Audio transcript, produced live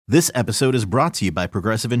This episode is brought to you by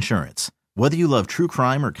Progressive Insurance. Whether you love true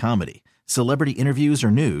crime or comedy, celebrity interviews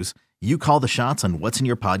or news, you call the shots on what's in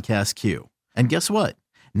your podcast queue. And guess what?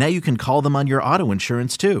 Now you can call them on your auto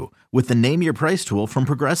insurance too with the Name Your Price tool from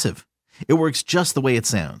Progressive. It works just the way it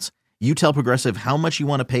sounds. You tell Progressive how much you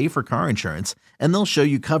want to pay for car insurance, and they'll show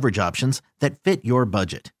you coverage options that fit your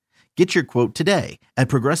budget. Get your quote today at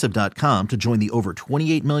Progressive.com to join the over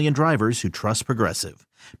 28 million drivers who trust Progressive.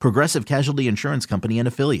 Progressive Casualty Insurance Company and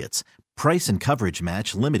Affiliates. Price and coverage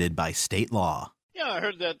match limited by state law. Yeah, I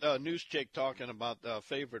heard that news chick talking about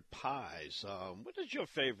favorite pies. What is your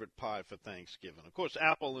favorite pie for Thanksgiving? Of course,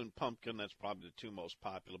 apple and pumpkin, that's probably the two most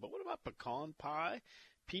popular. But what about pecan pie,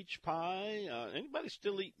 peach pie? Anybody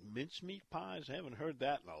still eat mincemeat pies? I haven't heard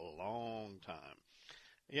that in a long time.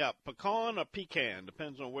 Yeah, pecan or pecan,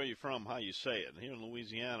 depends on where you're from, how you say it. Here in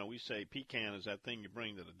Louisiana, we say pecan is that thing you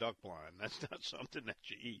bring to the duck blind. That's not something that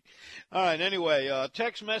you eat. All right, anyway,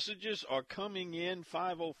 text messages are coming in,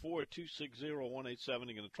 504-260-187. I'm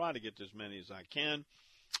going to try to get as many as I can.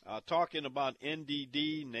 Talking about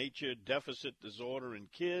NDD, nature deficit disorder in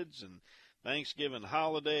kids, and Thanksgiving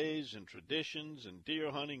holidays and traditions and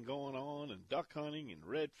deer hunting going on and duck hunting and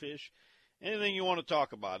redfish. Anything you want to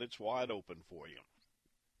talk about, it's wide open for you.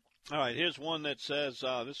 All right, here's one that says,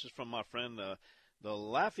 this is from my friend, the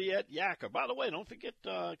Lafayette Yacker. By the way, don't forget,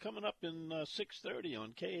 coming up in 6:30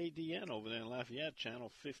 on KADN over there in Lafayette,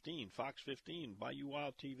 Channel 15, Fox 15, Bayou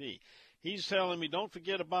Wild TV. He's telling me, don't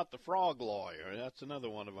forget about the frog lawyer. That's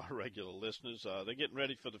another one of our regular listeners. They're getting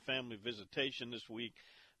ready for the family visitation this week.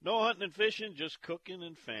 No hunting and fishing, just cooking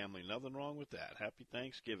and family. Nothing wrong with that. Happy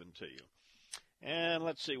Thanksgiving to you. And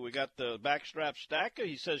let's see, we got the Backstrap Stacker.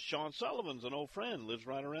 He says Sean Sullivan's an old friend, lives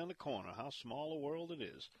right around the corner. How small a world it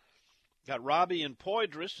is. Got Robbie and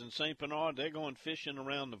Poydras in St. Bernard. They're going fishing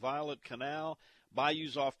around the Violet Canal.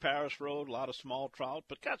 Bayous off Paris Road, a lot of small trout,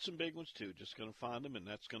 but got some big ones too. Just going to find them, and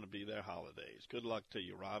that's going to be their holidays. Good luck to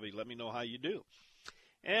you, Robbie. Let me know how you do.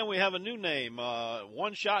 And we have a new name,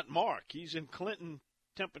 One Shot Mark. He's in Clinton,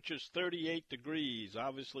 temperature's 38 degrees.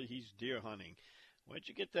 Obviously, he's deer hunting. Where'd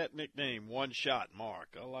you get that nickname, One Shot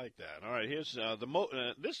Mark? I like that. All right, here's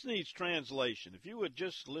this needs translation. If you were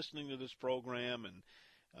just listening to this program and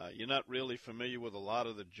you're not really familiar with a lot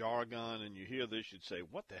of the jargon and you hear this, you'd say,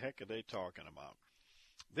 what the heck are they talking about?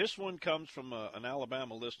 This one comes from an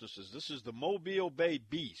Alabama listener, says, this is the Mobile Bay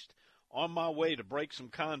Beast on my way to break some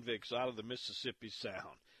convicts out of the Mississippi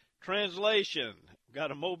Sound. Translation,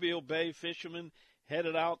 got a Mobile Bay fisherman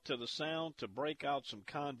headed out to the Sound to break out some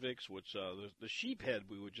convicts, which the sheephead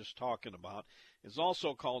we were just talking about is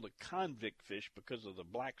also called a convict fish because of the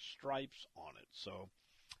black stripes on it. So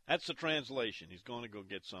that's the translation. He's going to go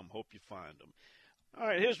get some. Hope you find them. All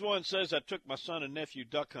right, here's one that says, I took my son and nephew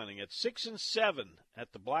duck hunting at 6 and 7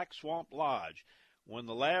 at the Black Swamp Lodge. When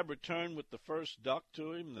the lab returned with the first duck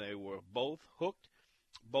to him, they were both hooked.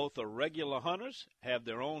 Both are regular hunters, have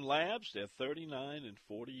their own labs. They're 39 and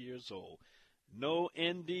 40 years old. No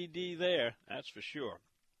NDD there, that's for sure.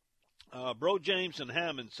 Bro James in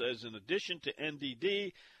Hammond says, in addition to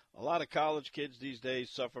NDD, a lot of college kids these days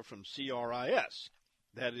suffer from CRIS.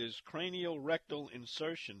 That is cranial rectal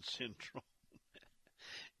insertion syndrome.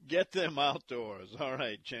 Get them outdoors. All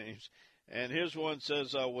right, James. And here's one that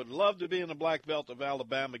says, would love to be in the black belt of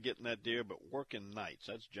Alabama getting that deer, but working nights.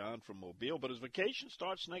 That's John from Mobile. But his vacation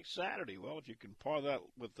starts next Saturday. Well, if you can par that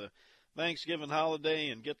with the Thanksgiving holiday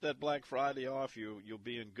and get that Black Friday off, you'll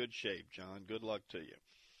be in good shape, John. Good luck to you.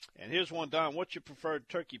 And here's one, Don. What's your preferred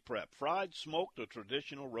turkey prep? Fried, smoked, or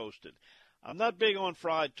traditional roasted? I'm not big on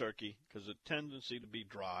fried turkey because of the tendency to be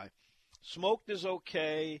dry. Smoked is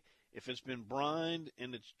okay if it's been brined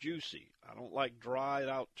and it's juicy. I don't like dried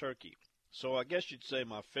out turkey. So I guess you'd say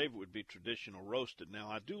my favorite would be traditional roasted. Now,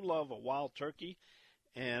 I do love a wild turkey,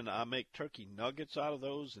 and I make turkey nuggets out of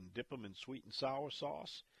those and dip them in sweet and sour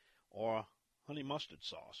sauce or honey mustard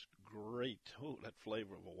sauce. Great. Oh, that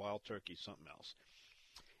flavor of a wild turkey, something else.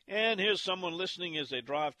 And here's someone listening as they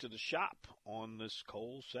drive to the shop on this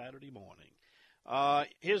cold Saturday morning.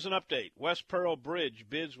 Here's an update. West Pearl Bridge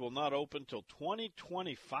bids will not open till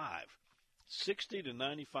 2025. $60 to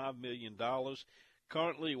 $95 million.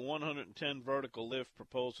 Currently 110 vertical lift,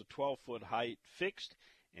 proposed a 12-foot height fixed,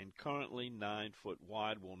 and currently 9-foot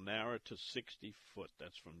wide, will narrow to 60 foot.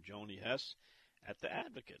 That's from Joni Hess at the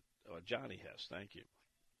Advocate, or Johnny Hess. Thank you.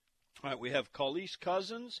 All right, we have Khalees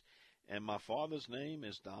Cousins, and my father's name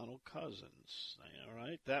is Donald Cousins. All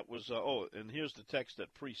right, that was, and here's the text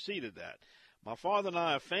that preceded that. My father and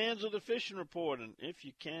I are fans of the Fishing Report, and if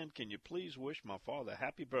you can you please wish my father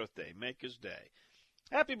happy birthday, Maker's Day.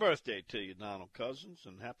 Happy birthday to you, Donald Cousins,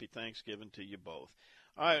 and happy Thanksgiving to you both.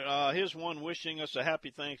 All right, here's one wishing us a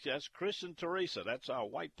happy Thanksgiving. That's Chris and Teresa. That's our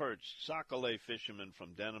white perch Socolay fishermen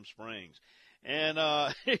from Denham Springs. And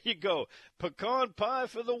here you go. Pecan pie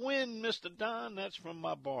for the win, Mr. Don. That's from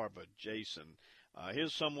my barber, Jason.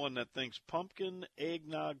 Here's someone that thinks pumpkin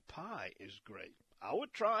eggnog pie is great. I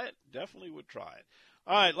would try it. Definitely would try it.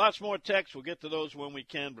 All right, lots more texts. We'll get to those when we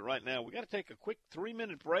can. But right now, we got to take a quick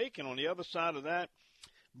 3-minute break. And on the other side of that,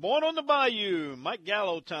 Born on the Bayou, Mike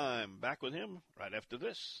Gallo time. Back with him right after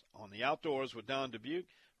this on the Outdoors with Don Dubuque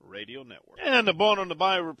Radio Network. And the Born on the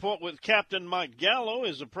Bayou report with Captain Mike Gallo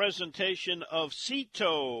is a presentation of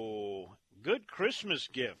Cito. Good Christmas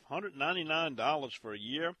gift, $199 for a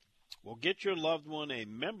year. Will get your loved one a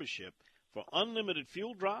membership for unlimited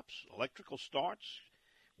fuel drops, electrical starts,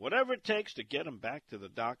 whatever it takes to get them back to the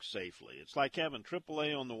dock safely. It's like having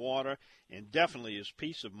AAA on the water, and definitely is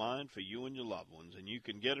peace of mind for you and your loved ones. And you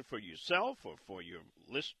can get it for yourself or for your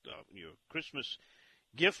list, your Christmas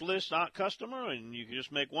gift list customer, and you can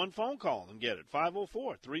just make one phone call and get it,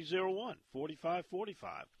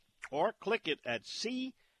 504-301-4545, or click it at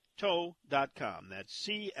ctow.com. That's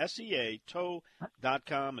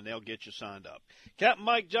CSEA-tow.com, and they'll get you signed up. Captain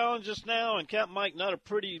Mike Jones just now, and Captain Mike, not a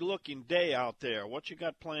pretty-looking day out there. What you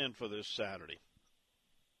got planned for this Saturday?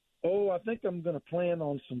 Oh, I think I'm going to plan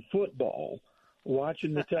on some football,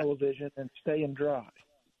 watching the television, and staying dry.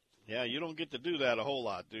 Yeah, you don't get to do that a whole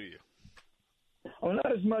lot, do you? Well,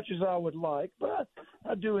 not as much as I would like, but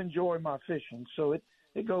I do enjoy my fishing, so it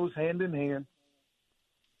goes hand in hand.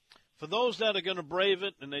 For those that are going to brave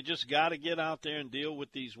it and they just got to get out there and deal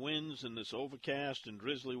with these winds and this overcast and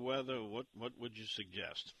drizzly weather, what would you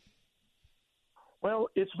suggest? Well,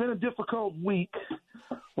 it's been a difficult week.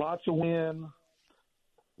 Lots of wind.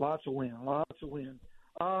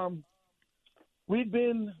 We've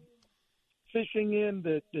been fishing in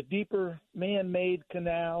the deeper man-made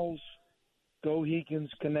canals, Gohekins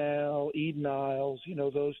Canal, Eden Isles,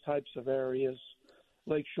 those types of areas,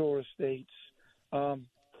 Lakeshore Estates.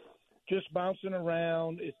 Just bouncing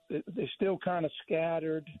around. They're still kind of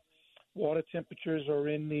scattered. Water temperatures are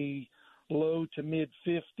in the low to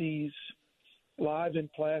mid-50s. Live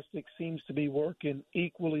and plastic seems to be working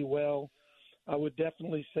equally well. I would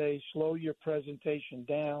definitely say slow your presentation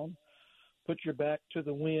down. Put your back to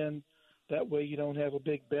the wind. That way you don't have a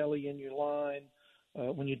big belly in your line.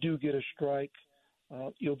 When you do get a strike,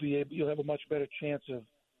 you'll have a much better chance of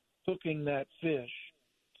hooking that fish.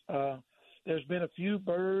 There's been a few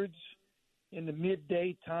birds in the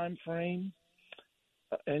midday time frame,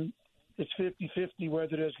 and it's 50-50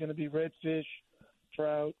 whether there's going to be redfish,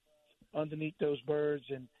 trout underneath those birds.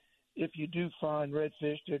 And if you do find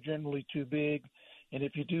redfish, they're generally too big. And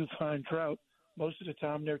if you do find trout, most of the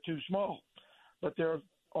time they're too small. But there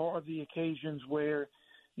are the occasions where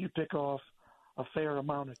you pick off a fair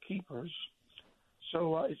amount of keepers.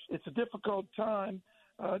 So it's a difficult time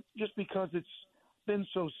just because it's been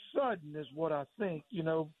so sudden is what I think.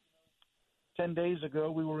 10 days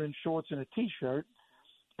ago we were in shorts and a T-shirt,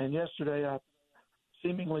 and yesterday I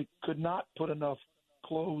seemingly could not put enough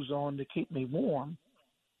clothes on to keep me warm.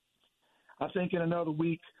 I think in another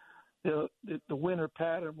week the winter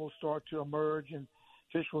pattern will start to emerge and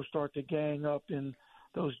fish will start to gang up in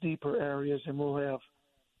those deeper areas, and we'll have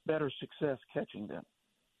better success catching them.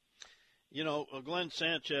 Glenn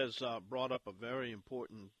Sanchez brought up a very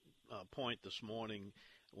important point this morning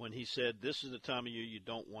when he said this is the time of year you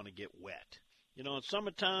don't want to get wet. In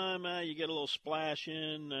summertime, you get a little splash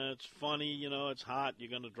in. It's funny, it's hot. You're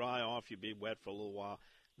going to dry off. You'll be wet for a little while.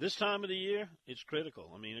 This time of the year, it's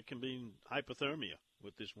critical. I mean, it can be hypothermia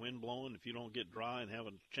with this wind blowing. If you don't get dry and have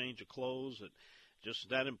a change of clothes, it's just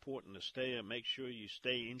that important to stay and make sure you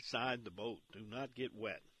stay inside the boat. Do not get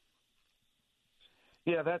wet.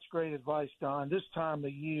 Yeah, that's great advice, Don. This time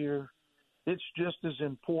of year, it's just as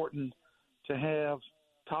important to have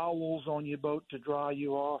towels on your boat to dry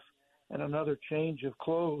you off and another change of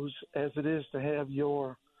clothes as it is to have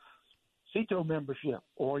your Cito membership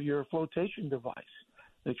or your flotation device.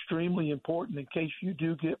 Extremely important in case you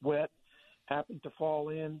do get wet, happen to fall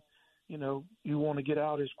in. You want to get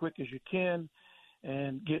out as quick as you can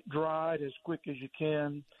and get dried as quick as you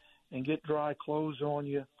can and get dry clothes on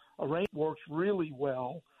you. A rain works really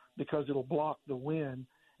well because it'll block the wind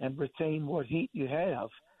and retain what heat you have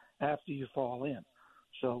after you fall in.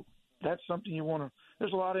 So that's something you want to –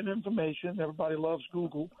 there's a lot of information. Everybody loves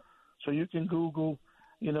Google. So you can Google,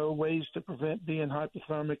 ways to prevent being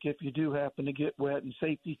hypothermic if you do happen to get wet and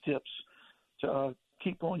safety tips to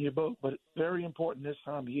keep on your boat. But very important this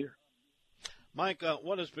time of year. Mike,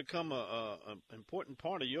 what has become an important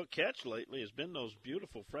part of your catch lately has been those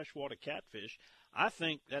beautiful freshwater catfish. I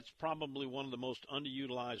think that's probably one of the most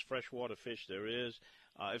underutilized freshwater fish there is.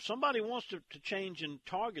 If somebody wants to change and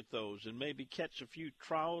target those and maybe catch a few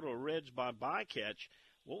trout or reds by bycatch,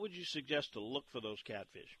 what would you suggest to look for those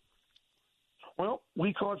catfish? Well,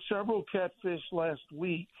 we caught several catfish last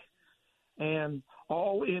week, and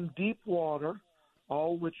all in deep water,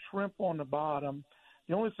 all with shrimp on the bottom.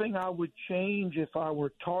 The only thing I would change if I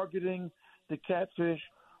were targeting the catfish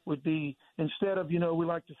would be, instead of, we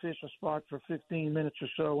like to fish a spot for 15 minutes or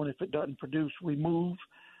so, and if it doesn't produce, we move.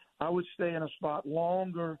 I would stay in a spot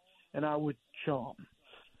longer, and I would chum.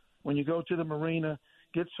 When you go to the marina,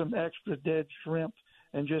 get some extra dead shrimp,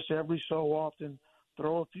 and just every so often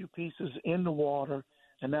throw a few pieces in the water,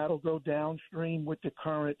 and that'll go downstream with the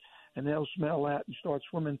current, and they'll smell that and start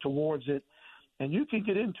swimming towards it. And you can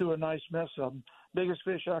get into a nice mess of them. Biggest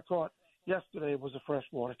fish I caught yesterday was a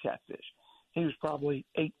freshwater catfish. He was probably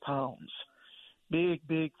 8 pounds. Big,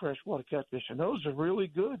 big freshwater catfish. And those are really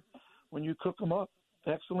good when you cook them up.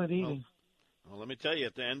 Excellent eating. Well, let me tell you,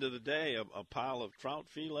 at the end of the day, a pile of trout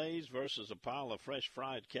fillets versus a pile of fresh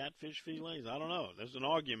fried catfish fillets, I don't know. There's an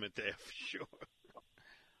argument there for sure.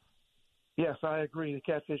 Yes, I agree. The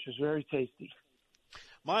catfish is very tasty.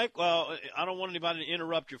 Mike, well, I don't want anybody to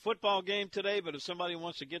interrupt your football game today, but if somebody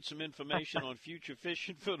wants to get some information on future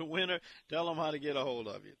fishing for the winter, tell them how to get a hold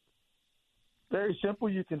of you. Very simple.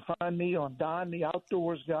 You can find me on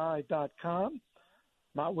DonTheOutdoorsGuy.com.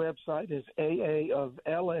 My website is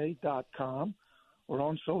aaofla.com. We're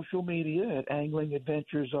on social media at Angling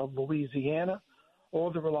Adventures of Louisiana,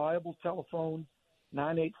 or the reliable telephone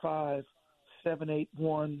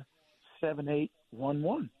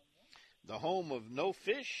 985-781-7811. The home of no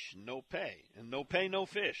fish, no pay, and no pay, no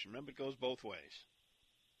fish. Remember, it goes both ways.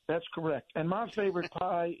 That's correct. And my favorite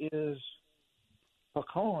pie is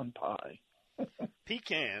pecan pie.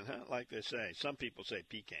 Pecan, huh? Like they say. Some people say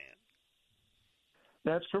pecan.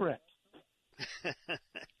 That's correct.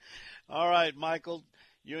 All right, Michael.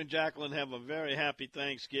 You and Jacqueline have a very happy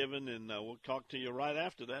Thanksgiving, and we'll talk to you right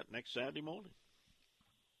after that next Saturday morning.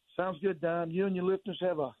 Sounds good, Don. You and your listeners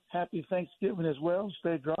have a happy Thanksgiving as well.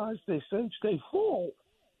 Stay dry, stay safe, stay full,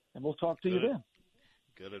 and we'll talk to you then.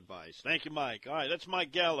 Good advice. Thank you, Mike. All right, that's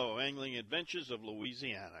Mike Gallo, Angling Adventures of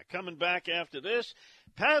Louisiana. Coming back after this,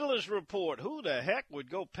 Paddlers Report. Who the heck would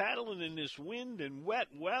go paddling in this wind and wet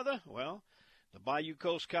weather? Well, the Bayou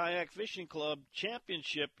Coast Kayak Fishing Club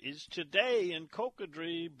Championship is today in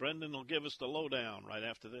Cocodrie. Brendan will give us the lowdown right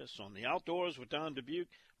after this on the Outdoors with Don Dubuque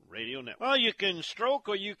Radio Network. Well, you can stroke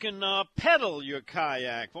or you can pedal your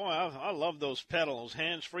kayak. Boy, I love those pedals.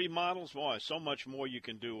 Hands-free models. Boy, so much more you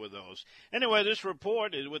can do with those. Anyway, this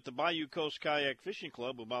report is with the Bayou Coast Kayak Fishing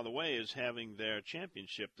Club, who, by the way, is having their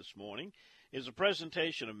championship this morning, is a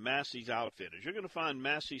presentation of Massey's Outfitters. You're going to find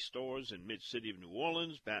Massey stores in Mid-City of New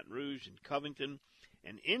Orleans, Baton Rouge, and Covington.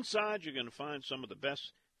 And inside, you're going to find some of the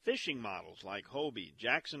best fishing models like Hobie,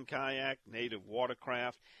 Jackson Kayak, Native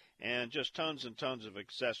Watercraft, and just tons and tons of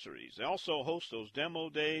accessories. They also host those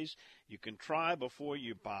demo days. You can try before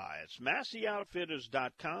you buy. It's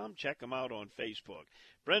MasseyOutfitters.com. Check them out on Facebook.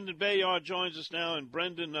 Brendan Bayard joins us now. And,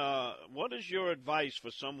 Brendan, what is your advice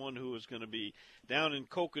for someone who is going to be down in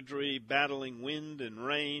Cocodrie battling wind and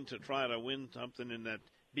rain to try to win something in that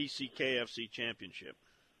BCKFC championship?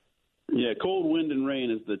 Yeah, cold, wind, and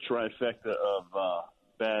rain is the trifecta of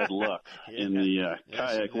bad luck in the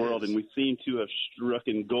kayak world, and we seem to have struck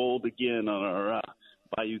in gold again on our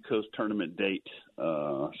Bayou Coast tournament date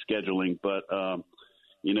scheduling. But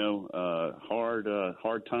hard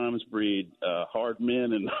times breed hard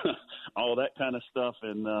men and all that kind of stuff.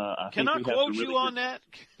 And can I quote you on that?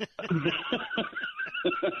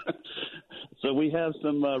 So we have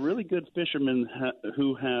some really good fishermen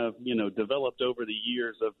who have, developed over the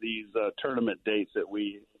years of these tournament dates that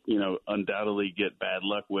we, undoubtedly get bad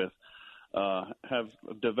luck with, have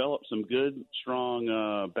developed some good,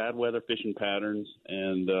 strong, bad weather fishing patterns.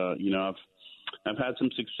 And, I've had some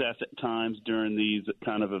success at times during these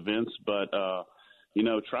kind of events, but,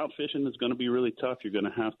 trout fishing is going to be really tough. You're going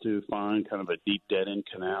to have to find kind of a deep dead-end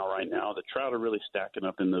canal right now. The trout are really stacking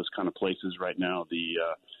up in those kind of places right now. The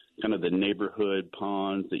kind of the neighborhood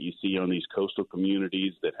ponds that you see on these coastal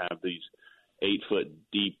communities that have these 8-foot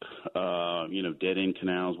deep, dead-end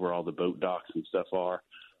canals where all the boat docks and stuff are.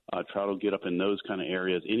 Trout will get up in those kind of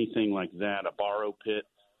areas. Anything like that, a borrow pit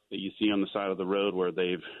that you see on the side of the road where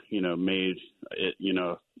they've, made it,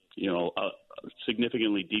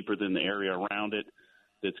 significantly deeper than the area around it.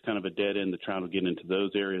 That's kind of a dead end. The trout will get into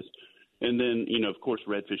those areas. And then, of course,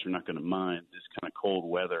 redfish are not going to mind this kind of cold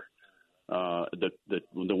weather. The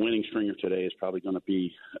winning stringer today is probably going to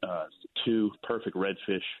be 2 perfect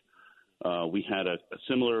redfish We had a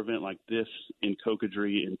similar event like this in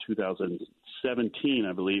Cocodrie in 2017,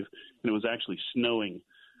 I believe, and it was actually snowing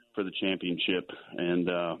for the championship, and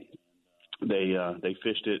they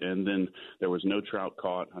fished it, and then there was no trout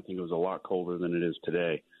caught. I think it was a lot colder than it is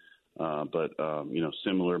today. But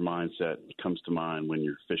similar mindset comes to mind when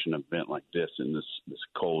you're fishing an event like this in this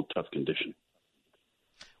cold, tough condition.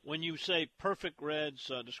 When you say perfect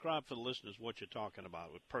reds, describe for the listeners what you're talking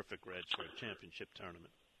about with perfect reds for a championship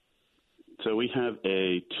tournament. So we have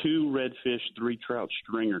a 2 redfish, 3 trout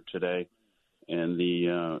stringer today, and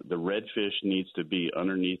the redfish needs to be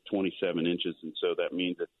underneath 27 inches, and so that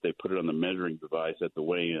means that they put it on the measuring device at the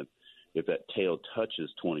weigh-in. If that tail touches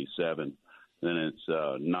 27, then it's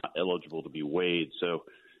not eligible to be weighed. So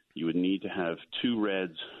you would need to have 2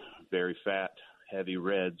 reds, very fat, heavy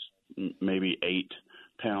reds, maybe 8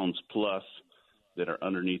 pounds plus, that are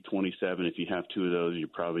underneath 27. If you have 2 of those, you're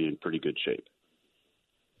probably in pretty good shape.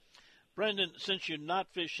 Brendan, since you're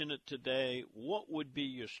not fishing it today, what would be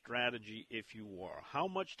your strategy if you were? How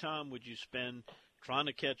much time would you spend trying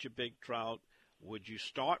to catch a big trout? Would you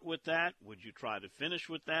start with that? Would you try to finish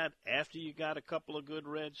with that after you got a couple of good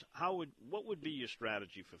reds? What would be your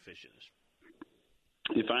strategy for fishing this?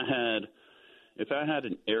 If I had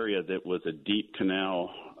an area that was a deep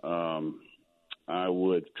canal, I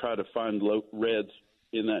would try to find low reds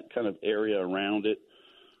in that kind of area around it,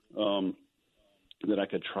 that I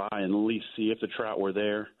could try and at least see if the trout were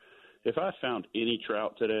there. If I found any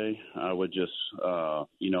trout today, I would just, I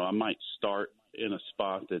might start in a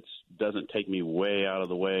spot that doesn't take me way out of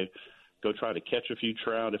the way, go try to catch a few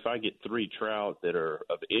trout. If I get 3 trout that are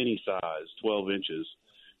of any size, 12 inches,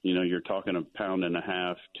 you're talking 1.5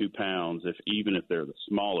 pounds, 2 pounds, even if they're the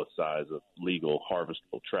smallest size of legal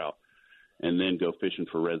harvestable trout, and then go fishing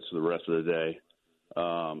for reds for the rest of the day.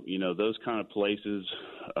 Those kind of places,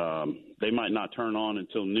 they might not turn on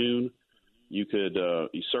until noon. You could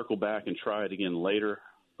you circle back and try it again later,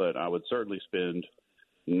 but I would certainly spend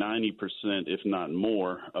 90%, if not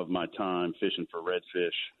more, of my time fishing for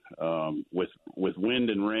redfish. With wind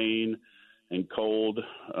and rain and cold,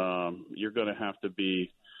 you're going to have to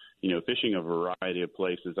be, fishing a variety of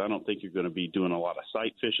places. I don't think you're going to be doing a lot of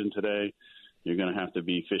sight fishing today. You're going to have to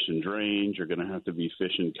be fishing drains. You're going to have to be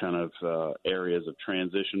fishing kind of areas of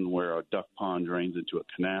transition where a duck pond drains into a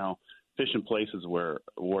canal, fishing places where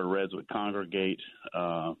reds would congregate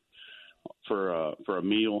for a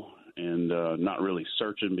meal, and not really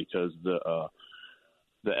searching because the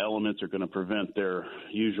elements are going to prevent their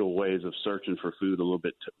usual ways of searching for food a little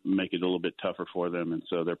bit, make it a little bit tougher for them, and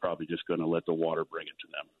so they're probably just going to let the water bring it to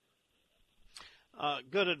them.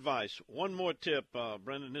 Good advice. One more tip,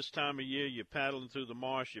 Brendan. This time of year, you're paddling through the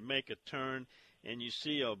marsh, you make a turn, and you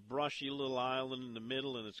see a brushy little island in the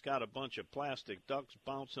middle, and it's got a bunch of plastic ducks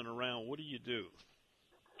bouncing around. What do you do?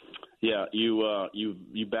 Yeah,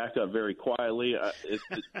 you back up very quietly.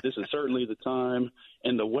 This is certainly the time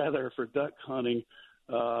and the weather for duck hunting.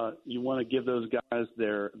 You want to give those guys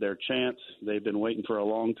their chance. They've been waiting for a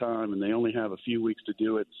long time, and they only have a few weeks to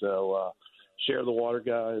do it. So share the water,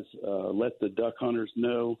 guys. Let the duck hunters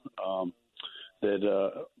know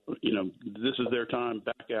that this is their time.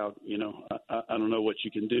 Back out. I don't know what you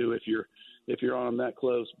can do if you're on them that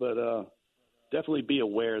close, but definitely be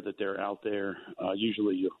aware that they're out there.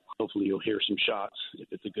 Hopefully you'll hear some shots if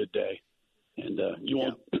it's a good day, and you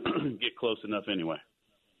won't get close enough anyway.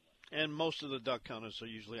 And most of the duck hunters are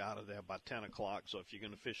usually out of there by 10 o'clock, so if you're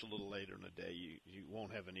going to fish a little later in the day, you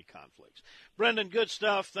won't have any conflicts. Brendan, good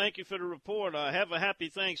stuff. Thank you for the report. Have a happy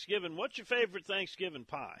Thanksgiving. What's your favorite Thanksgiving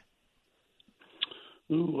pie?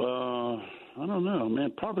 Ooh, I don't know,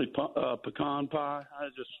 man. Probably pecan pie.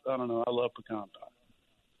 I don't know. I love pecan pie.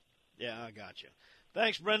 Yeah, I got you.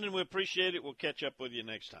 Thanks, Brendan. We appreciate it. We'll catch up with you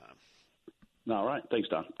next time. All right. Thanks,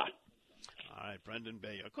 Don. Bye. All right, Brendan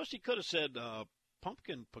Bayer. Of course, he could have said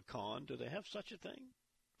pumpkin pecan. Do they have such a thing?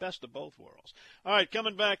 Best of both worlds. All right,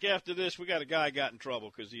 coming back after this, we got a guy got in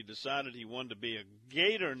trouble because he decided he wanted to be a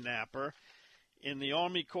gator napper in the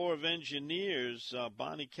Army Corps of Engineers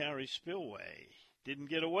Bonnie Carey Spillway. Didn't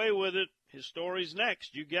get away with it. His story's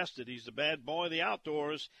next. You guessed it. He's the bad boy of the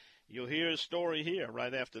outdoors. You'll hear his story here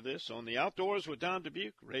right after this on the Outdoors with Don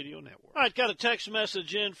Dubuque Radio Network. All right, got a text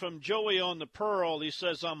message in from Joey on the Pearl. He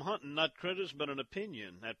says, I'm hunting not critters but an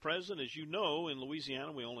opinion. At present, as you know, in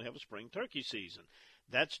Louisiana, we only have a spring turkey season.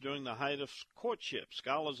 That's during the height of courtship.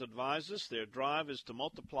 Scholars advise us their drive is to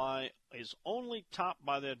multiply is only topped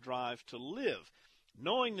by their drive to live.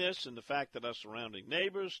 Knowing this and the fact that our surrounding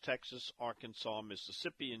neighbors, Texas, Arkansas,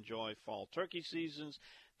 Mississippi, enjoy fall turkey seasons,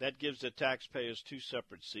 that gives the taxpayers 2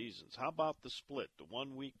 separate seasons. How about the split? The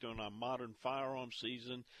 1 week during our modern firearm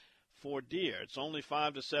season for deer. It's only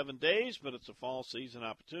 5 to 7 days, but it's a fall season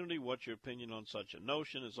opportunity. What's your opinion on such a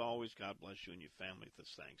notion? As always, God bless you and your family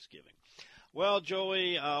this Thanksgiving. Well,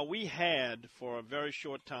 Joey, we had for a very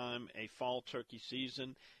short time a fall turkey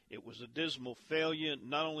season. It was a dismal failure.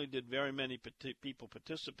 Not only did very many people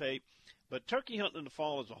participate, but turkey hunting in the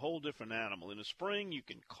fall is a whole different animal. In the spring, you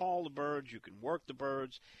can call the birds, you can work the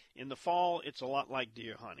birds. In the fall, it's a lot like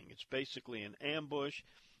deer hunting. It's basically an ambush,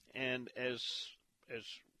 and as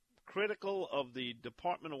critical of the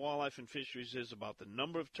Department of Wildlife and Fisheries is about the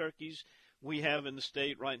number of turkeys we have in the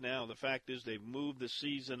state right now, the fact is they've moved the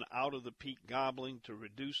season out of the peak gobbling to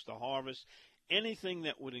reduce the harvest. Anything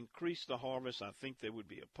that would increase the harvest, I think they would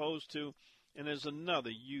be opposed to. And there's another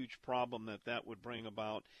huge problem that would bring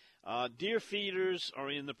about. Deer feeders are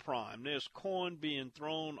in the prime. There's corn being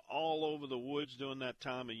thrown all over the woods during that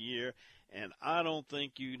time of year, and I don't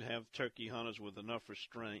think you'd have turkey hunters with enough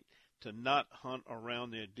restraint to not hunt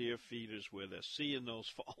around their deer feeders where they're seeing those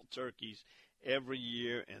fall turkeys every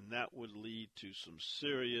year, and that would lead to some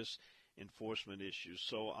serious enforcement issues.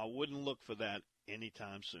 So I wouldn't look for that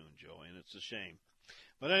anytime soon, Joey, and it's a shame.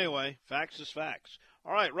 But anyway, facts is facts.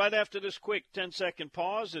 All right, right after this quick 10-second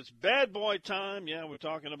pause, it's bad boy time. Yeah, we're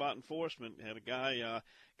talking about enforcement. Had a guy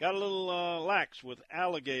got a little lax with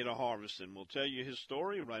alligator harvesting. We'll tell you his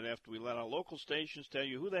story right after we let our local stations tell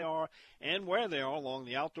you who they are and where they are along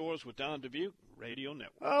the Outdoors with Don Dubuque Radio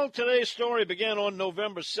Network. Well, today's story began on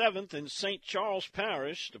November 7th in St. Charles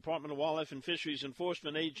Parish. Department of Wildlife and Fisheries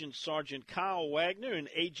Enforcement Agent Sergeant Kyle Wagner and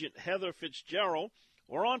Agent Heather Fitzgerald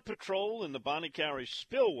were on patrol in the Bonnicary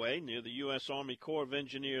Spillway near the U.S. Army Corps of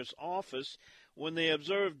Engineers office when they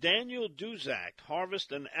observed Daniel Duzak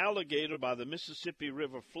harvest an alligator by the Mississippi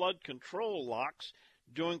River flood control locks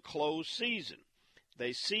during closed season.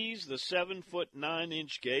 They seized the 7-foot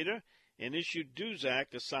 9-inch gator and issued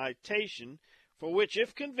Duzak a citation for which,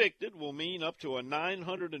 if convicted, will mean up to a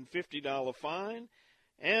 $950 fine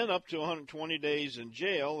and up to 120 days in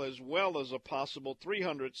jail, as well as a possible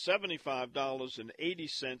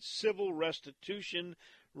 $375.80 civil restitution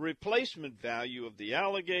replacement value of the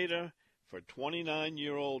alligator for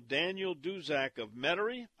 29-year-old Daniel Duzak of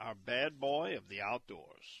Metairie, our bad boy of the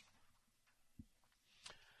outdoors.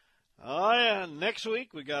 Oh, yeah, next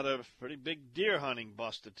week we got a pretty big deer hunting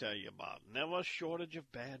bust to tell you about. Never a shortage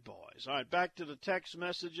of bad boys. All right, back to the text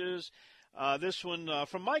messages. This one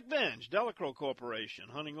from Mike Benj, Delacroix Corporation,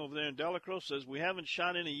 hunting over there in Delacroix, says, we haven't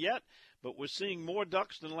shot any yet, but we're seeing more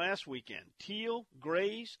ducks than last weekend. Teal,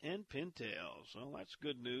 grays, and pintails. Well, that's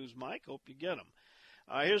good news, Mike. Hope you get them.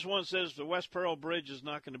 Here's one that says, the West Pearl Bridge is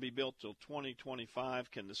not going to be built till 2025.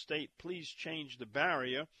 Can the state please change the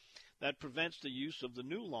barrier that prevents the use of the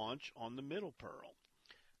new launch on the Middle Pearl?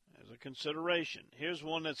 As a consideration. Here's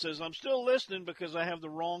one that says, I'm still listening because I have the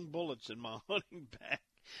wrong bullets in my hunting bag.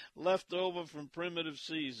 Left over from primitive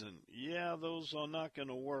season. Yeah, those are not going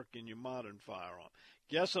to work in your modern firearm.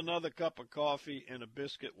 Guess another cup of coffee and a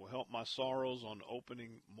biscuit will help my sorrows on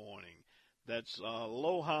opening morning. That's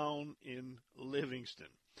Lowhound in Livingston.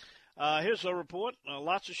 Here's a report.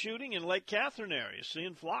 Lots of shooting in Lake Catherine area.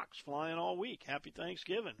 Seeing flocks flying all week. Happy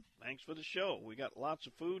Thanksgiving. Thanks for the show. We got lots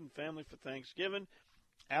of food and family for Thanksgiving.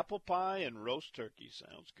 Apple pie and roast turkey.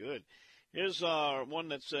 Sounds good. Here's one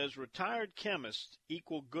that says, retired chemists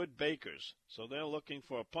equal good bakers. So they're looking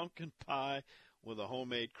for a pumpkin pie with a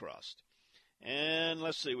homemade crust. And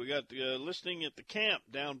let's see, we got listening at the camp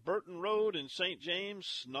down Burton Road in St. James,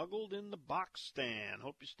 snuggled in the box stand.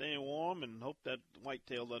 Hope you're staying warm and hope that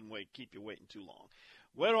whitetail doesn't keep you waiting too long.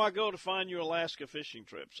 Where do I go to find your Alaska fishing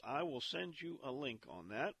trips? I will send you a link on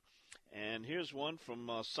that. And here's one from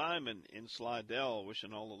Simon in Slidell,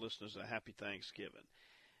 wishing all the listeners a happy Thanksgiving.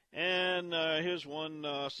 And here's one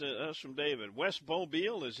from David. West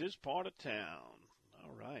Mobile is his part of town.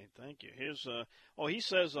 All right, thank you. Here's he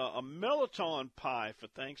says a Melaton pie for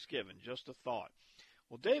Thanksgiving. Just a thought.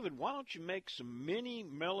 Well, David, why don't you make some mini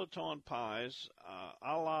Melaton pies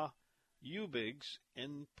a la Ubigs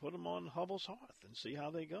and put them on Hubble's Hearth and see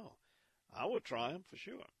how they go? I would try them for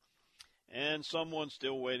sure. And someone's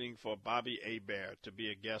still waiting for Bobby Hebert to be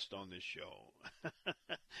a guest on this show.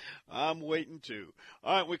 I'm waiting too.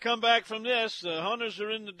 All right, we come back from this. The hunters are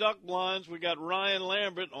in the duck blinds. We got Ryan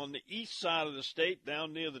Lambert on the east side of the state,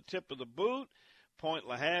 down near the tip of the boot, Point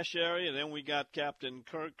Lahash area. Then we got Captain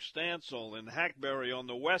Kirk Stansel in Hackberry on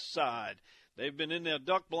the west side. They've been in their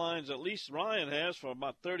duck blinds, at least Ryan has, for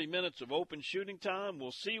about 30 minutes of open shooting time.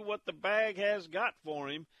 We'll see what the bag has got for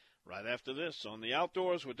him right after this on the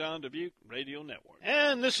Outdoors with Don Dubuque Radio Network.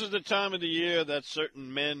 And this is the time of the year that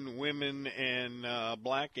certain men, women, and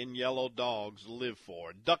black and yellow dogs live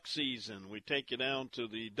for. Duck season. We take you down to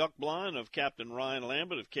the duck blind of Captain Ryan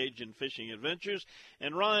Lambert of Cajun Fishing Adventures.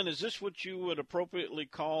 And, Ryan, is this what you would appropriately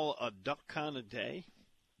call a duck kind of day?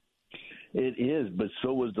 It is, but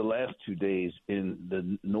so was the last 2 days. And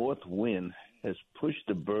the north wind has pushed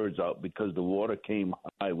the birds out because the water came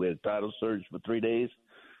high. We had a tidal surge for 3 days.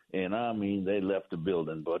 And, I mean, they left the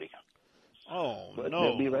building, buddy. Oh, but no.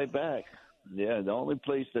 They'll be right back. Yeah, the only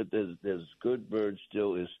place that there's good birds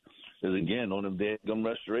still is again, on them dead-gum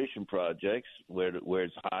restoration projects where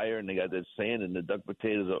it's higher and they got that sand and the duck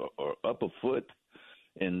potatoes are up a foot.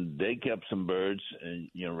 And they kept some birds. And,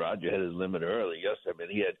 Roger had his limit early. Yes, I mean,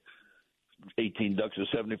 he had 18 ducks or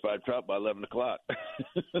 75 trout by 11 o'clock.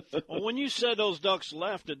 Well, when you said those ducks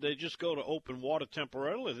left, did they just go to open water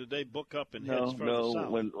temporarily, or did they book up and head further south?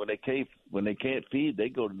 When they can't feed, they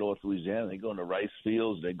go to North Louisiana. They go into rice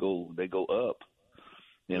fields. They go up.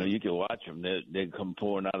 You can watch them. They come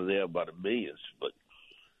pouring out of there by the millions. But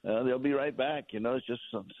they'll be right back. It's just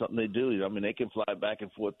something they do. I mean, they can fly back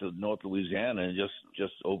and forth to North Louisiana and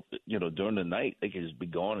just during the night they can just be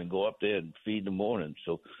gone and go up there and feed in the morning.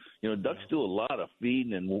 So. Ducks do a lot of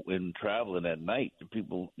feeding and traveling at night. The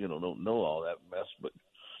people, don't know all that mess. But,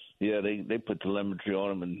 yeah, they put telemetry on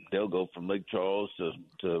them, and they'll go from Lake Charles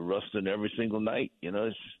to Ruston every single night.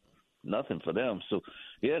 It's nothing for them. So,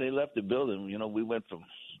 yeah, they left the building. We went from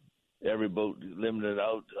every boat limited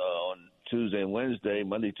out on Tuesday and Wednesday,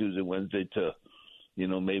 Monday, Tuesday, Wednesday, to,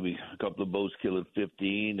 maybe a couple of boats killing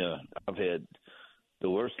 15. I've had the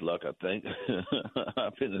worst luck, I think.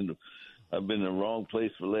 I've been in the wrong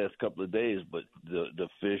place for the last couple of days, but the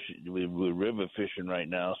fish, we're river fishing right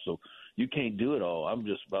now, so you can't do it all. I'm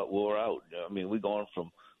just about wore out. I mean, we're going from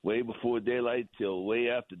way before daylight till way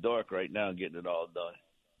after dark right now getting it all done.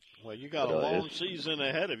 Well, you got a long season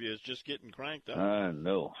ahead of you. It's just getting cranked up. I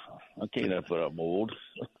know. I can't have put up mold.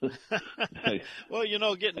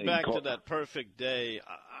 Well, getting back to that perfect day,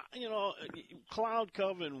 cloud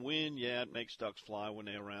cover and wind, yeah, it makes ducks fly when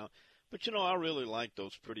they're around. But, I really like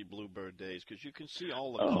those pretty bluebird days because you can see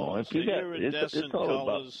all the colors, the iridescent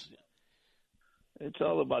colors. It's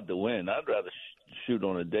all about the wind. I'd rather shoot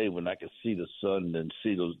on a day when I can see the sun than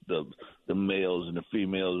see the males and the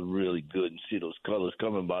females really good and see those colors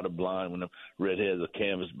coming by the blind when the redheads or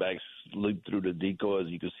canvasbacks leap through the decoys.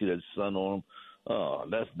 You can see that sun on them. Oh,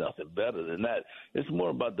 that's nothing better than that. It's more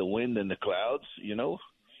about the wind than the clouds,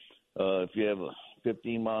 If you have a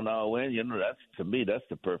 15-mile-an-hour wind, to me, that's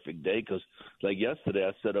the perfect day because, like yesterday,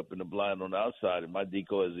 I set up in the blind on the outside, and my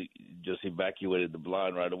decoys just evacuated the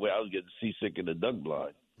blind right away. I was getting seasick in the duck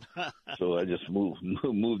blind. So I just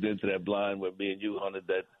moved into that blind where me and you hunted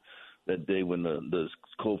that day when the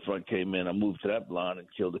cold front came in. I moved to that blind and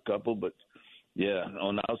killed a couple. But, yeah,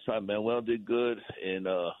 on the outside, Manuel did good. And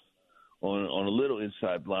on a little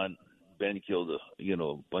inside blind, Ben killed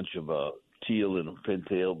a bunch of teal and a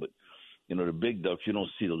pintail, but the big ducks, you don't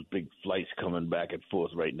see those big flights coming back and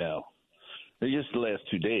forth right now. It's just the last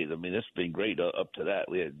 2 days. I mean, it's been great up to that.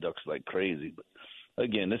 We had ducks like crazy. But,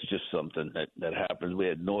 again, it's just something that happens. We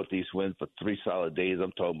had northeast winds for 3 solid days.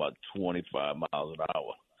 I'm talking about 25 miles an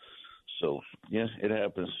hour. So, yeah, it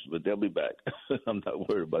happens. But they'll be back. I'm not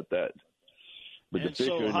worried about that. But the fish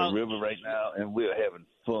are in the river right now, and we're having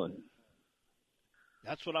fun.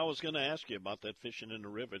 That's what I was going to ask you about, that fishing in the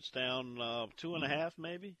river. It's down 2.5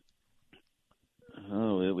 maybe?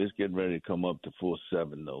 Oh, it's getting ready to come up to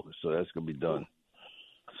 4.7 though, so that's gonna be done.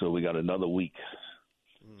 So we got another week.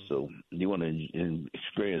 So you want to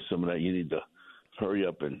experience some of that, you need to hurry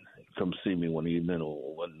up and come see me one evening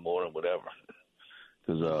or one morning, whatever.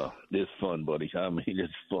 Because it's fun, buddy. I mean,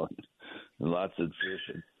 it's fun. And lots of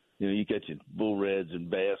fishing. You catch bull reds and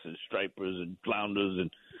bass and stripers and flounders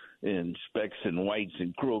and specks and whites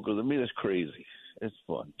and croakers. I mean, it's crazy. It's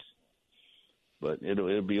fun. But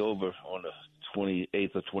it'll be over on the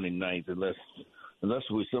 28th or 29th unless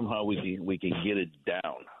we somehow we can get it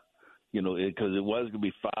down. Because it was going to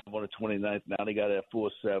be 5 on the 29th. Now they got it at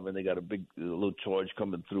 4.7. They got a big little charge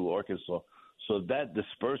coming through Arkansas. So that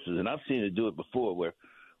disperses. And I've seen it do it before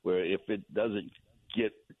where if it doesn't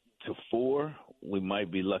get to 4, we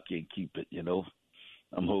might be lucky and keep it,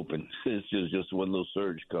 I'm hoping. It's just one little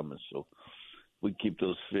surge coming. So we keep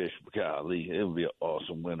those fish. Golly, it'll be an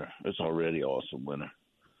awesome winter. It's already an awesome winter.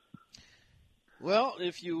 Well,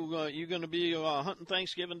 if you're going to be hunting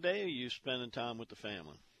Thanksgiving Day, or are you spending time with the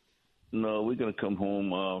family? No, we're going to come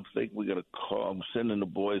home. I think we're going to call. I'm sending the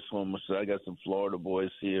boys home. So I got some Florida boys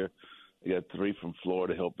here. I got 3 from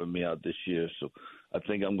Florida helping me out this year. So I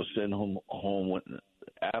think I'm going to send them home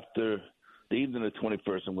after the evening of the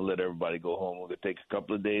 21st, I'm going to let everybody go home. We're going to take a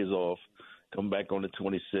couple of days off, come back on the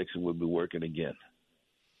 26th, and we'll be working again.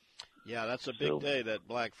 Yeah, that's a big day, that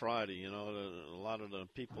Black Friday. You know, a lot of the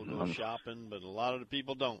people go shopping, but a lot of the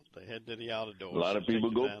people don't. They head to the outdoors. A lot of people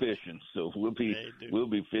go fishing, so we'll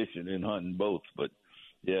be fishing and hunting both. But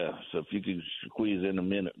yeah, so if you can squeeze in a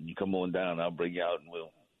minute, you come on down. I'll bring you out, and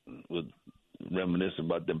we'll reminisce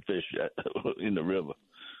about them fish in the river.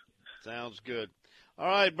 Sounds good. All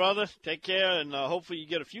right, brother. Take care, and hopefully you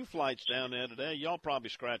get a few flights down there today. Y'all probably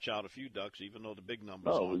scratch out a few ducks, even though the big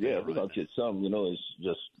numbers. Oh yeah, we're gonna get some. You know, it's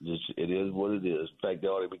just it is what it is. In fact, they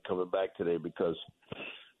ought to be coming back today because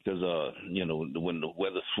you know, when the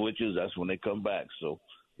weather switches, that's when they come back. So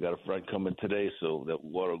we got a front coming today, so that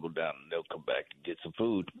water will go down and they'll come back and get some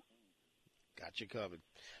food. Got you covered.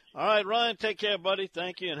 All right, Ryan, take care, buddy.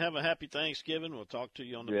 Thank you, and have a happy Thanksgiving. We'll talk to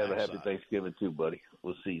you on the backside. Have a happy Thanksgiving too, buddy.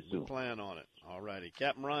 We'll see you soon. Plan on it. All righty.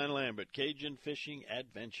 Captain Ryan Lambert, Cajun Fishing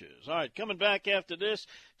Adventures. All right, coming back after this,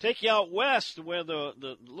 take you out west where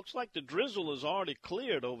the looks like the drizzle is already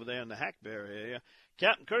cleared over there in the Hackberry area.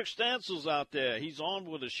 Captain Kirk Stansel's out there. He's on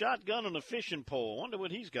with a shotgun and a fishing pole. Wonder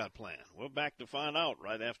what he's got planned. We're back to find out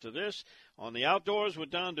right after this on the Outdoors with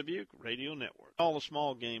Don Dubuque Radio Network. All the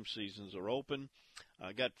small game seasons are open.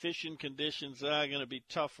 Got fishing conditions that are going to be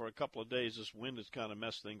tough for a couple of days. This wind has kind of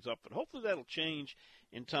messed things up, but hopefully that'll change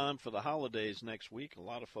in time for the holidays next week. A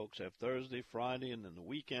lot of folks have Thursday, Friday, and then the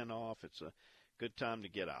weekend off. It's a good time to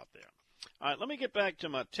get out there. All right, let me get back to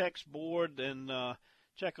my text board and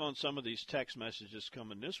check on some of these text messages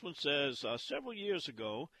coming. This one says, several years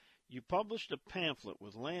ago, you published a pamphlet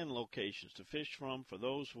with land locations to fish from for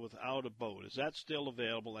those without a boat. Is that still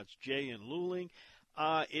available? That's Jay in Luling.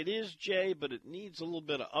 It is, Jay, but it needs a little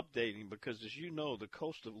bit of updating because, as you know, the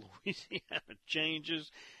coast of Louisiana changes,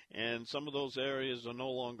 and some of those areas are no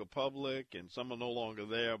longer public, and some are no longer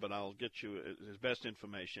there, but I'll get you as best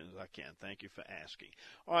information as I can. Thank you for asking.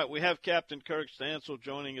 All right, we have Captain Kirk Stansel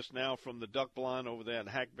joining us now from the duck blind over there at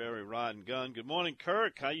Hackberry Rod and Gun. Good morning,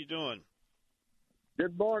 Kirk. How you doing?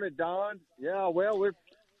 Good morning, Don. Yeah, well, we're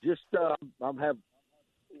just I'm have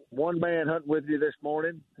one man hunting with you this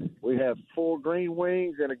morning. We have 4 green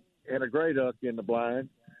wings and a gray duck in the blind,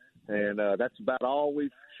 and that's about all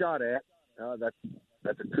we've shot at.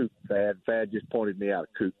 That's a coot, Thad. Thad just pointed me out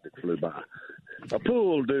a coot that flew by. A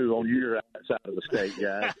pool do on your side of the state,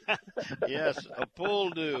 guys. Yes, a pool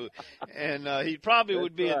do. And he probably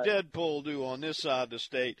would be a dead pool do on this side of the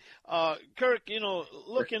state. Kirk, you know,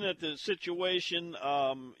 looking at the situation,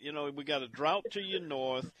 you know, we got a drought to your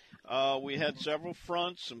north. We had several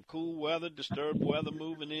fronts, some cool weather, disturbed weather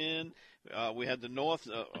moving in. We had the north,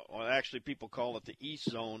 or actually people call it the east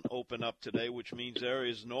zone, open up today, which means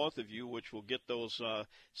areas north of you, which will get those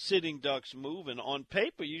sitting ducks moving. On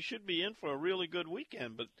paper, you should be in for a really good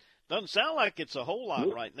weekend, but doesn't sound like it's a whole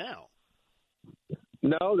lot right now.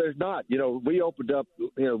 No, there's not. You know, we opened up,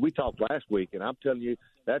 you know, we talked last week, and I'm telling you,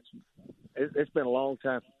 it's been a long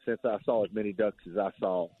time since I saw as many ducks as I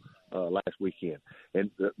saw last weekend.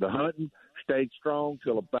 And the hunting stayed strong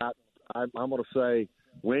till about, I'm going to say,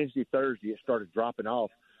 Wednesday, Thursday, it started dropping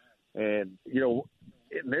off. And, you know,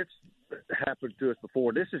 it's happened to us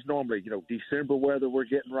before. This is normally, you know, December weather we're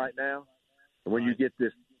getting right now. And when you get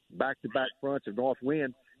this back-to-back fronts of north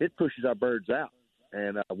wind, it pushes our birds out.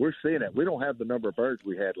 And we're seeing it. We don't have the number of birds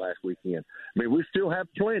we had last weekend. I mean, we still have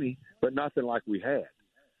plenty, but nothing like we had.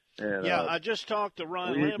 And, yeah, I just talked to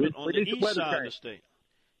Ryan Lambert on the east side of the state.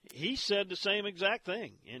 He said the same exact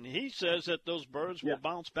thing, and he says that those birds will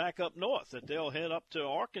bounce back up north, that they'll head up to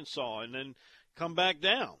Arkansas and then come back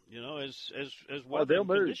down, you know, as weather and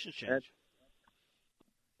conditions change.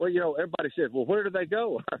 Well, you know, everybody says, well, where do they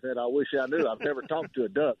go? I said, I wish I knew. I've never talked to a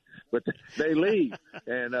duck, but they leave.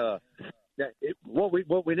 And what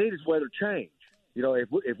we need is weather change. You know,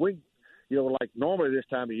 if we, you know, like normally this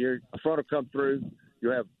time of year, a front will come through,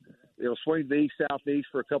 it'll swing to the east, southeast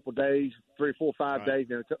for a couple of days, 3, 4, 5 days,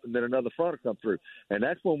 and then another front will come through. And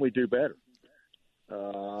that's when we do better.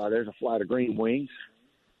 There's a flight of green wings.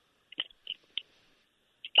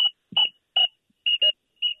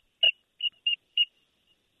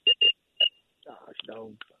 Gosh,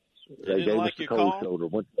 no. They didn't like your call? Shoulder,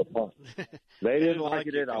 went to the pump. They didn't like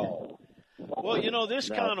it at all. Well, you know, this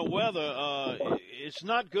kind of weather, it's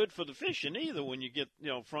not good for the fishing either when you get, you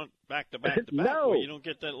know, front back to back to back. No. Where you don't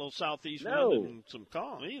get that little southeast wind and some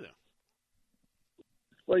calm either.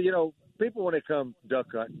 Well, you know, people when they come duck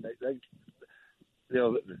hunting, they you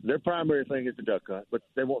know, their primary thing is to duck hunt, but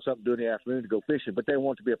they want something to do in the afternoon to go fishing, but they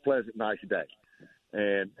want it to be a pleasant, nice day.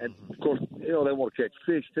 And of course, you know, they want to catch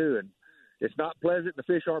fish too, and it's not pleasant. The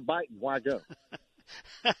fish aren't biting. Why go?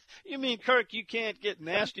 You mean, Kirk, you can't get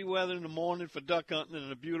nasty weather in the morning for duck hunting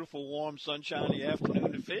and a beautiful, warm, sunshiny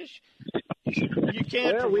afternoon to fish? You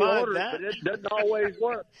can't provide we order that. It, but it doesn't always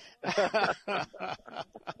work.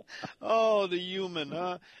 Oh, the human,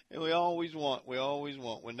 huh? And we always want.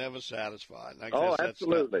 We're never satisfied. And I guess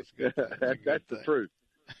absolutely. That's the truth.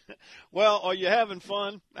 Well, are you having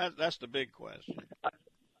fun? That's the big question.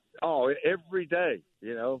 Oh, every day,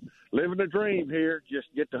 living a dream here.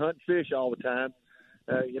 Just get to hunt and fish all the time.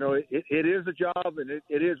 It is a job and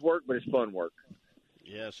it is work, but it's fun work.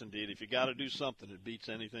 Yes, indeed. If you got to do something, it beats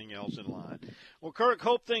anything else in line. Well, Kirk,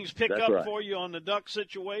 hope things pick That's up right. for you on the duck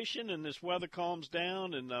situation and this weather calms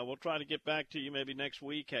down, and we'll try to get back to you maybe next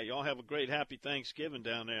week. Hey, y'all have a great, happy Thanksgiving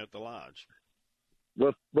down there at the lodge.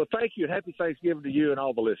 Well, thank you, and happy Thanksgiving to you and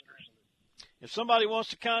all the listeners. If somebody wants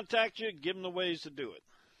to contact you, give them the ways to do it.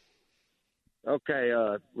 Okay,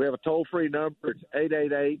 we have a toll-free number. It's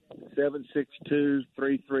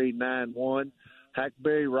 888-762-3391.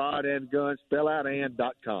 Hackberry Rod and Gun,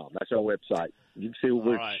 spellout.com. That's our website. You can see what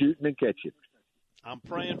we're shooting and catching. I'm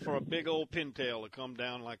praying for a big old pintail to come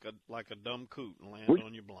down like a dumb coot and land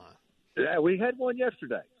on your blind. Yeah, we had one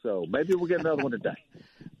yesterday, so maybe we'll get another one today.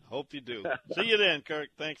 Hope you do. See you then, Kirk.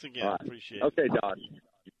 Thanks again. Right. Appreciate it. Okay, Don.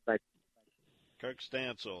 Thank you. Kirk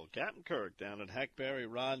Stansel, Captain Kirk down at Hackberry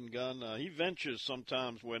Rod and Gun. He ventures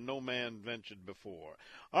sometimes where no man ventured before.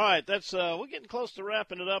 All right, that's we're getting close to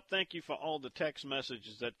wrapping it up. Thank you for all the text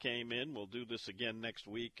messages that came in. We'll do this again next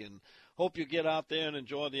week, and hope you get out there and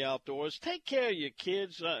enjoy the outdoors. Take care of your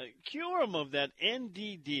kids. Cure them of that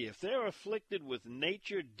NDD. If they're afflicted with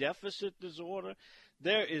nature deficit disorder,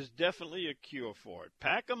 there is definitely a cure for it.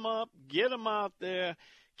 Pack them up, get them out there.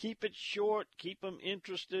 Keep it short, keep them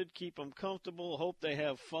interested, keep them comfortable, hope they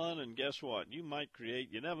have fun, and guess what? You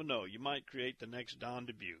never know, you might create the next Don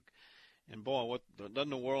Dubuque. And boy, doesn't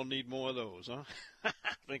the world need more of those, huh? I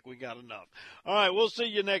think we got enough. All right, we'll see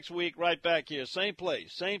you next week right back here. Same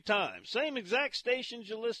place, same time, same exact stations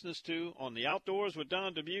you listen to on the Outdoors with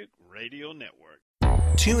Don Dubuque Radio Network.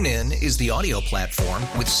 TuneIn is the audio platform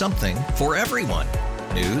with something for everyone.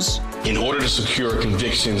 News. In order to secure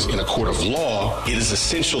convictions in a court of law, it is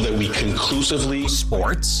essential that we conclusively.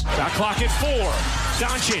 Sports. Got clock at 4.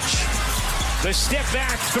 Doncic. The step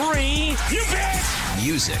back 3. You bet.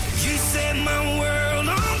 Music. You set my world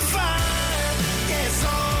on fire. Yes,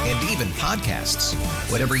 and even podcasts.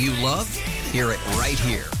 Whatever you love, hear it right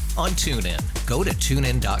here on TuneIn. Go to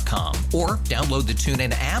TuneIn.com or download the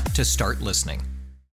TuneIn app to start listening.